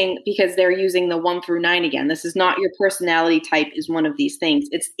confusing because they're using the 1 through 9 again. This is not your personality type is one of these things.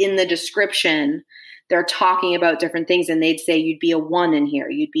 It's in the description. They're talking about different things, and they'd say you'd be a 1 in here.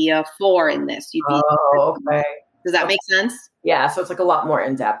 You'd be a 4 in this. You'd be. Okay. Does that make sense? Yeah. So it's like a lot more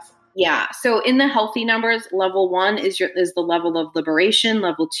in depth. Yeah. So in the healthy numbers, level 1 is the level of liberation.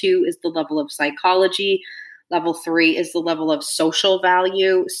 Level 2 is the level of psychology. Level 3 is the level of social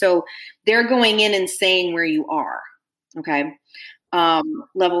value. So they're going in and saying where you are. Okay.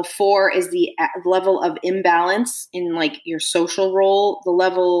 Level 4 is the level of imbalance in like your social role. The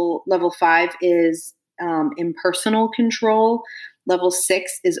level 5 is impersonal control. Level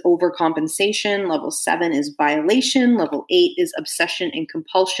 6 is overcompensation. Level 7 is violation. Level 8 is obsession and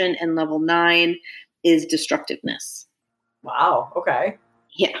compulsion. And level 9 is destructiveness. Wow. Okay.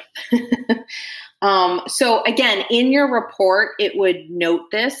 Yeah. So again, in your report, it would note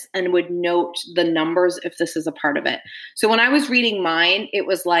this and would note the numbers if this is a part of it. So when I was reading mine, it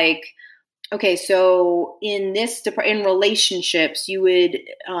was like, okay, so in relationships, you would,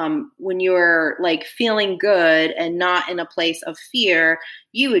 when you're like feeling good and not in a place of fear,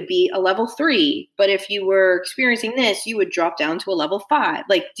 you would be a level 3. But if you were experiencing this, you would drop down to a level 5.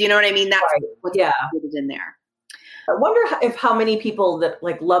 Like, do you know what I mean? That's what's included in there. I wonder if how many people that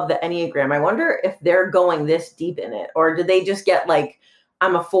like love the Enneagram, I wonder if they're going this deep in it, or do they just get like,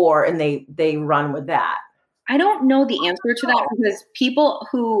 I'm a 4 and they run with that? I don't know the answer to that because people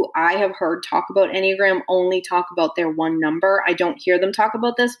who I have heard talk about Enneagram only talk about their one number. I don't hear them talk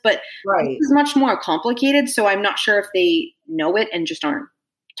about this, but Right. This is much more complicated. So I'm not sure if they know it and just aren't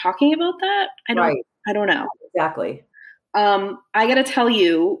talking about that. I don't know. Exactly. I got to tell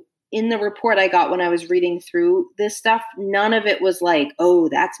you, in the report I got when I was reading through this stuff, none of it was like, oh,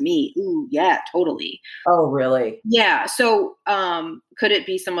 that's me. Ooh, yeah, totally. Oh, really? Yeah. So could it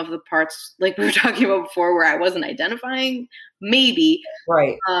be some of the parts like we were talking about before where I wasn't identifying? Maybe.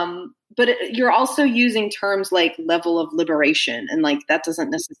 Right. But you're also using terms like level of liberation, and like that doesn't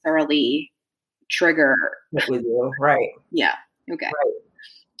necessarily trigger. With you. Right. Yeah. Okay. Right.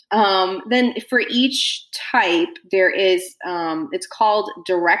 Then for each type, there is, it's called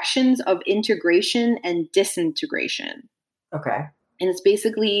directions of integration and disintegration. Okay. And it's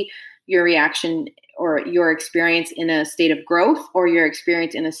basically your reaction or your experience in a state of growth or your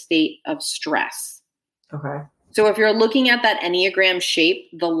experience in a state of stress. Okay. So if you're looking at that Enneagram shape,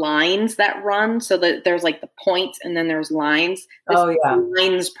 the lines that run, so that there's like the points and then there's lines. This is the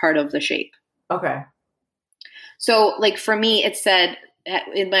lines part of the shape. Okay. So like for me, it said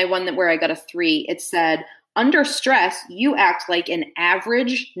in my one where I got a 3, it said, under stress, you act like an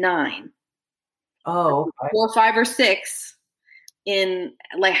average 9. Oh, okay. 4, 5, or 6 in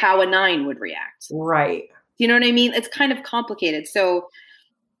like how a 9 would react. Right. You know what I mean? It's kind of complicated. So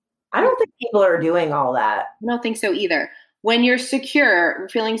I don't think people are doing all that. I don't think so either. When you're secure,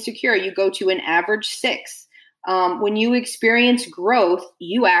 feeling secure, you go to an average 6. When you experience growth,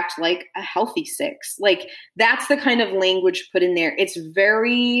 you act like a healthy 6. Like that's the kind of language put in there. It's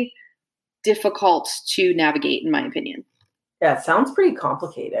very difficult to navigate, in my opinion. Yeah, it sounds pretty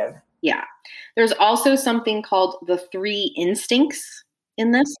complicated. Yeah. There's also something called the 3 instincts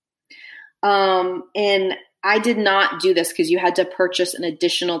in this. And I did not do this because you had to purchase an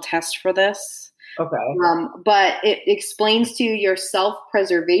additional test for this. Okay. But it explains to you your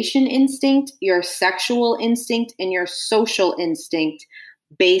self-preservation instinct, your sexual instinct, and your social instinct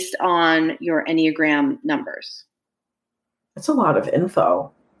based on your Enneagram numbers. That's a lot of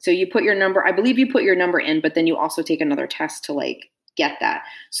info. So you put your number, I believe you put your number in, but then you also take another test to like get that.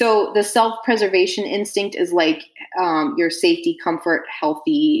 So the self-preservation instinct is like your safety, comfort,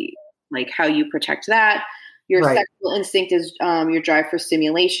 healthy, like how you protect that. Your sexual instinct is your drive for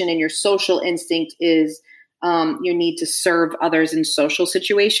stimulation, and your social instinct is your need to serve others in social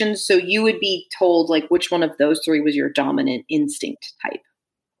situations. So you would be told like which one of those 3 was your dominant instinct type.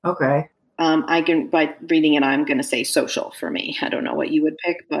 Okay. I can, by reading it, I'm going to say social for me. I don't know what you would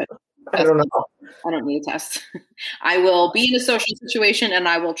pick, but I don't know. I don't need a test. I will be in a social situation and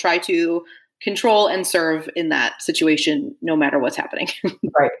I will try to control and serve in that situation no matter what's happening.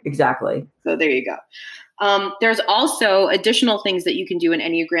 Right. Exactly. So there you go. There's also additional things that you can do in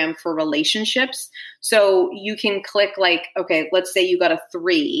Enneagram for relationships. So you can click like, okay, let's say you got a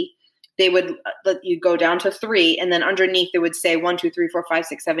 3. They would let you go down to 3, and then underneath it would say 1, 2, 3, 4, 5,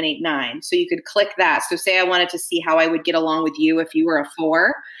 6, 7, 8, 9. So you could click that. So say I wanted to see how I would get along with you if you were a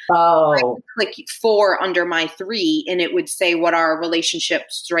 4. Oh. I would click 4 under my 3, and it would say what our relationship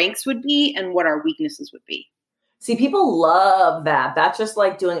strengths would be and what our weaknesses would be. See, people love that. That's just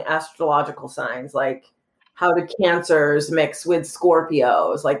like doing astrological signs, like how do Cancers mix with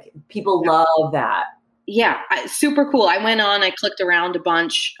Scorpios? Like people love that. Yeah, super cool. I went on, I clicked around a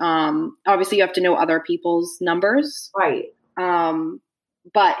bunch. Obviously you have to know other people's numbers. Right.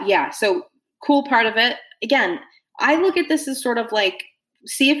 But yeah, so cool part of it. Again, I look at this as sort of like,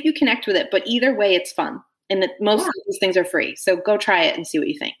 see if you connect with it, but either way it's fun. And most of these things are free. So go try it and see what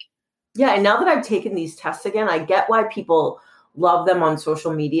you think. Yeah. And now that I've taken these tests again, I get why people love them on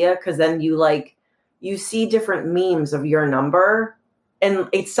social media. Cause then you see different memes of your number. And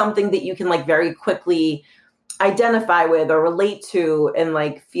it's something that you can like very quickly identify with or relate to and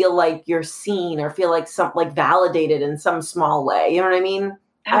like feel like you're seen or feel like validated in some small way. You know what I mean?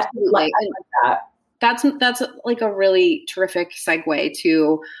 Absolutely. I like that. That's like a really terrific segue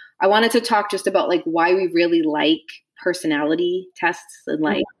to, I wanted to talk just about like why we really like personality tests and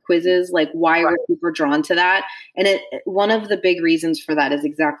like quizzes, like why were people drawn to that? And one of the big reasons for that is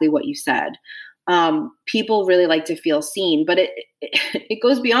exactly what you said. People really like to feel seen, but it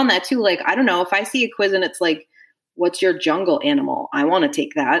goes beyond that too. Like, I don't know, if I see a quiz and it's like, what's your jungle animal? I want to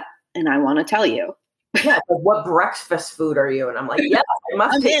take that and I want to tell you. Yeah. Like, what breakfast food are you? And I'm like, yeah, I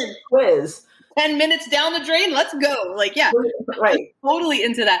must take a quiz. 10 minutes down the drain. Let's go. Like, yeah, right. I'm totally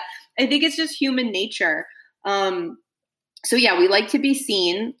into that. I think it's just human nature. So yeah, we like to be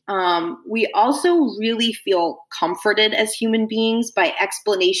seen. We also really feel comforted as human beings by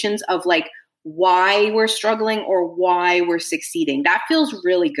explanations of like why we're struggling or why we're succeeding. That feels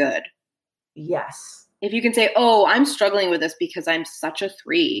really good. Yes. If you can say, oh, I'm struggling with this because I'm such a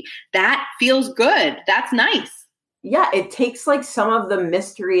 3, that feels good. That's nice. Yeah, it takes like some of the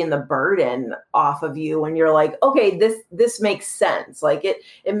mystery and the burden off of you when you're like, okay, this makes sense. Like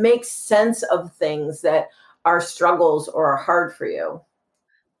it makes sense of things that are struggles or are hard for you.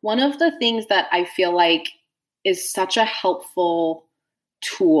 One of the things that I feel like is such a helpful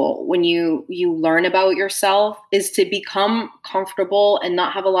tool when you learn about yourself is to become comfortable and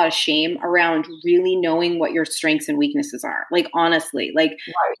not have a lot of shame around really knowing what your strengths and weaknesses are. Like honestly, like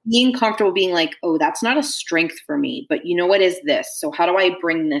Right. being comfortable being like, oh, that's not a strength for me, but you know what is this? So how do I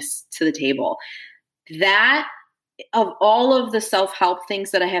bring this to the table? That of all of the self-help things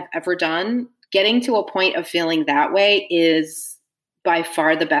that I have ever done, getting to a point of feeling that way is by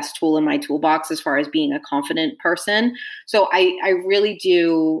far the best tool in my toolbox as far as being a confident person. So I really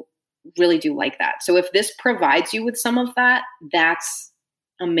do like that. So if this provides you with some of that, that's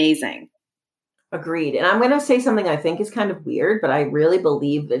amazing. Agreed. And I'm going to say something I think is kind of weird, but I really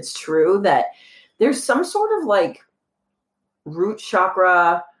believe it's true that there's some sort of like root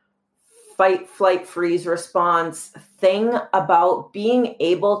chakra fight, flight, freeze response thing about being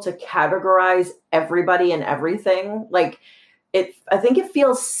able to categorize everybody and everything. Like I think it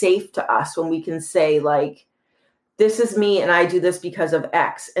feels safe to us when we can say like, this is me and I do this because of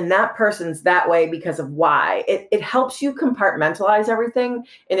X and that person's that way because of Y. It helps you compartmentalize everything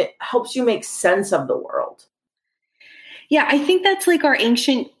and it helps you make sense of the world. Yeah, I think that's like our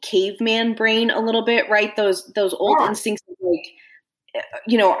ancient caveman brain a little bit, right? Those old instincts of like,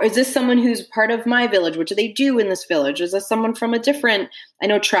 you know, is this someone who's part of my village? What do they do in this village? Is this someone from a different, I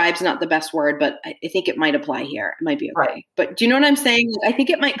know tribe's not the best word, but I think it might apply here. It might be okay. Right. But do you know what I'm saying? I think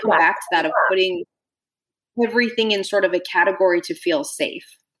it might come back to that of putting everything in sort of a category to feel safe.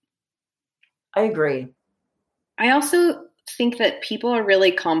 I agree. I also think that people are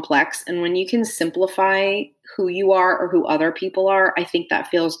really complex. And when you can simplify who you are or who other people are, I think that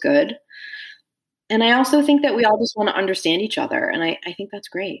feels good. And I also think that we all just want to understand each other. And I think that's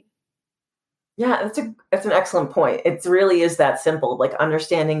great. Yeah, that's an excellent point. It really is that simple, like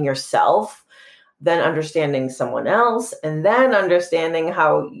understanding yourself, then understanding someone else, and then understanding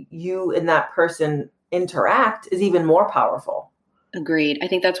how you and that person interact is even more powerful. Agreed. I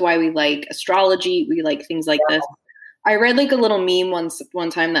think that's why we like astrology. We like things like this. I read like a little meme one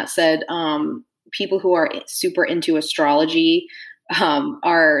time that said people who are super into astrology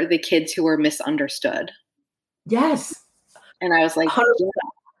are the kids who are misunderstood. Yes. And I was like, yeah.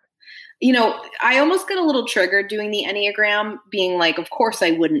 You know, I almost got a little triggered doing the Enneagram, being like, of course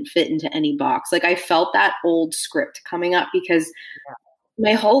I wouldn't fit into any box. Like I felt that old script coming up because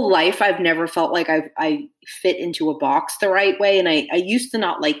my whole life I've never felt like I fit into a box the right way. And I used to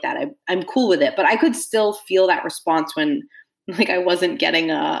not like that. I'm cool with it, but I could still feel that response when like I wasn't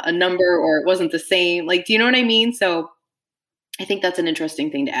getting a number or it wasn't the same. Like, do you know what I mean? So I think that's an interesting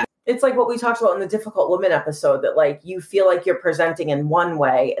thing to add. It's like what we talked about in the Difficult Woman episode, that like you feel like you're presenting in one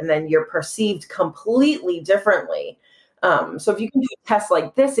way and then you're perceived completely differently. So if you can do a test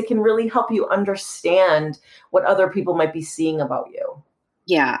like this, it can really help you understand what other people might be seeing about you.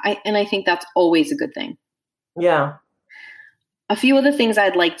 Yeah. I think that's always a good thing. Yeah. A few of the things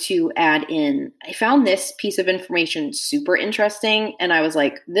I'd like to add in, I found this piece of information super interesting. And I was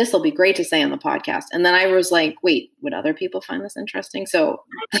like, this will be great to say on the podcast. And then I was like, wait, would other people find this interesting? So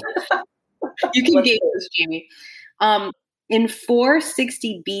you can gauge this, Jamie. In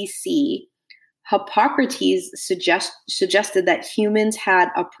 460 BC, Hippocrates suggested that humans had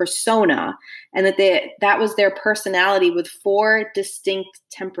a persona and that was their personality with 4 distinct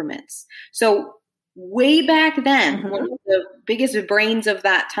temperaments. So way back then, one of the biggest brains of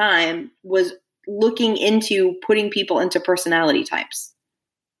that time was looking into putting people into personality types.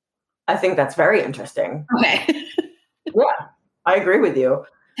 I think that's very interesting. Okay. Yeah, I agree with you.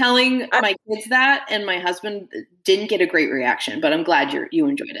 Telling my kids that, and my husband didn't get a great reaction, but I'm glad you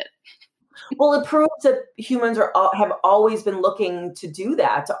enjoyed it. Well, it proves that humans have always been looking to do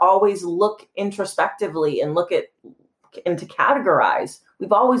that, to always look introspectively and and to categorize.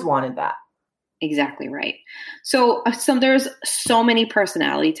 We've always wanted that. Exactly right. So there's so many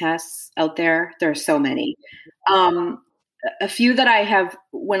personality tests out there. There are so many. A few that I have,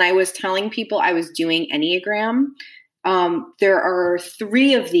 when I was telling people I was doing Enneagram, there are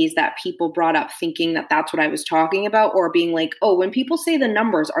 3 of these that people brought up thinking that that's what I was talking about, or being like, oh, when people say the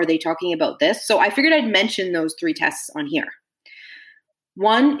numbers, are they talking about this? So I figured I'd mention those 3 tests on here.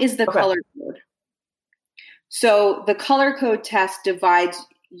 One is the color code. So the color code test divides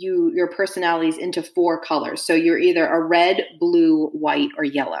your personalities into 4 colors. So you're either a red, blue, white, or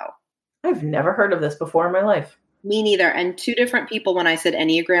yellow. I've never heard of this before in my life. Me neither. And 2 different people, when I said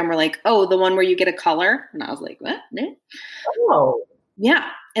Enneagram, were like, oh, the one where you get a color? And I was like, what? No. Oh. Yeah.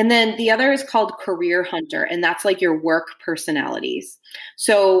 And then the other is called Career Hunter, and that's like your work personalities.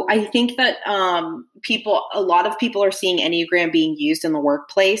 So I think that a lot of people are seeing Enneagram being used in the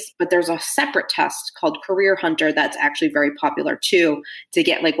workplace, but there's a separate test called Career Hunter that's actually very popular too, to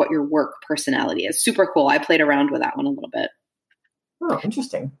get like what your work personality is. Super cool. I played around with that one a little bit. Oh,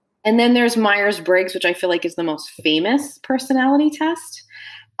 interesting. And then there's Myers-Briggs, which I feel like is the most famous personality test.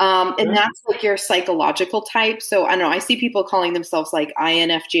 And that's like your psychological type. So I don't know, I see people calling themselves like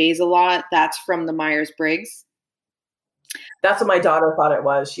INFJs a lot. That's from the Myers-Briggs. That's what my daughter thought it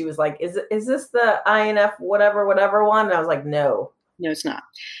was. She was like, is this the INF whatever one? And I was like, no. No, it's not.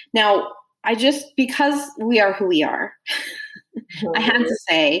 Now, because we are who we are, I had to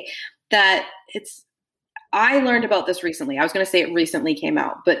say that I learned about this recently. I was going to say it recently came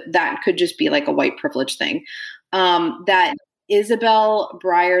out, but that could just be like a white privilege thing. That Isabel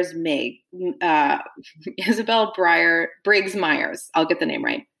Briggs Myers. I'll get the name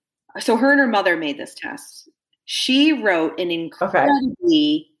right. So her and her mother made this test. She wrote an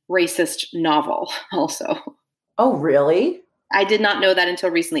incredibly racist novel also. Oh, really? I did not know that until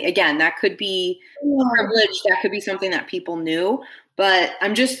recently. Again, that could be privilege. That could be something that people knew, but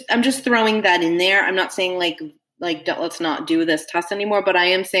I'm just throwing that in there. I'm not saying like let's not do this test anymore, but I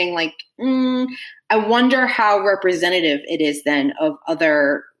am saying like, I wonder how representative it is then of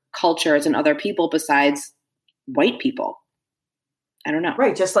other cultures and other people besides white people. I don't know.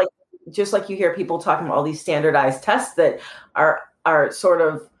 Right. Just like you hear people talking about all these standardized tests that are sort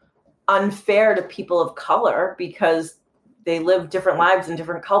of unfair to people of color because they live different lives in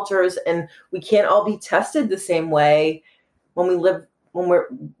different cultures, and we can't all be tested the same way when we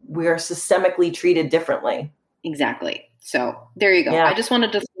are systemically treated differently. Exactly. So there you go. Yeah. I just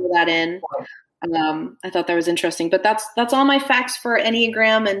wanted to throw that in. I thought that was interesting, but that's all my facts for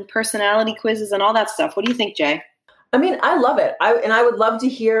Enneagram and personality quizzes and all that stuff. What do you think, Jay? I mean, I love it. I would love to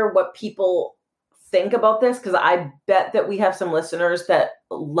hear what people think about this, because I bet that we have some listeners that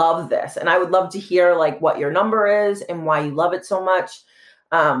love this, and I would love to hear like what your number is and why you love it so much,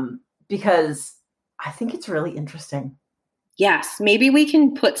 because I think it's really interesting. Yes, maybe we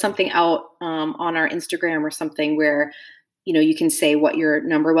can put something out on our Instagram or something where you can say what your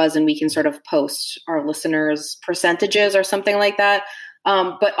number was, and we can sort of post our listeners' percentages or something like that.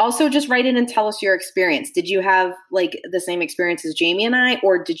 But also just write in and tell us your experience. Did you have like the same experience as Jamie and I,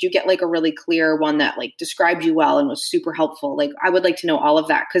 or did you get like a really clear one that like described you well and was super helpful? Like, I would like to know all of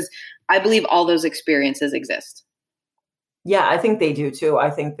that, because I believe all those experiences exist. Yeah, I think they do too. I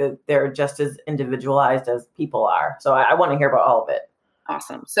think that they're just as individualized as people are. So I want to hear about all of it.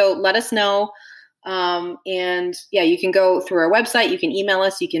 Awesome. So let us know. And yeah, you can go through our website, you can email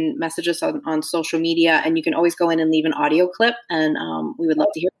us, you can message us on social media, and you can always go in and leave an audio clip, and we would love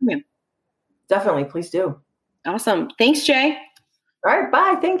to hear from you. Definitely. Please do. Awesome. Thanks, Jay. All right.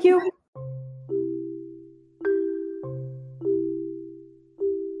 Bye. Thank you.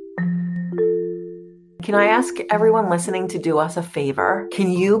 Can I ask everyone listening to do us a favor?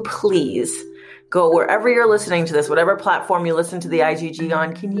 Can you please go wherever you're listening to this, whatever platform you listen to the IGG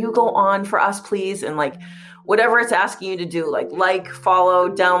on, can you go on for us, please? And like whatever it's asking you to do, like, follow,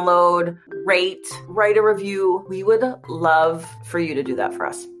 download, rate, write a review. We would love for you to do that for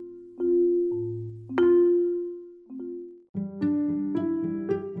us.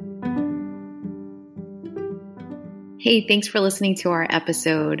 Hey, thanks for listening to our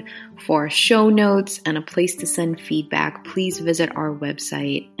episode. For show notes and a place to send feedback, please visit our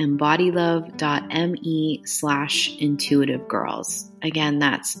website, embodylove.me/intuitivegirls. Again,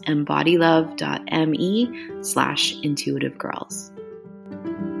 that's embodylove.me/intuitivegirls.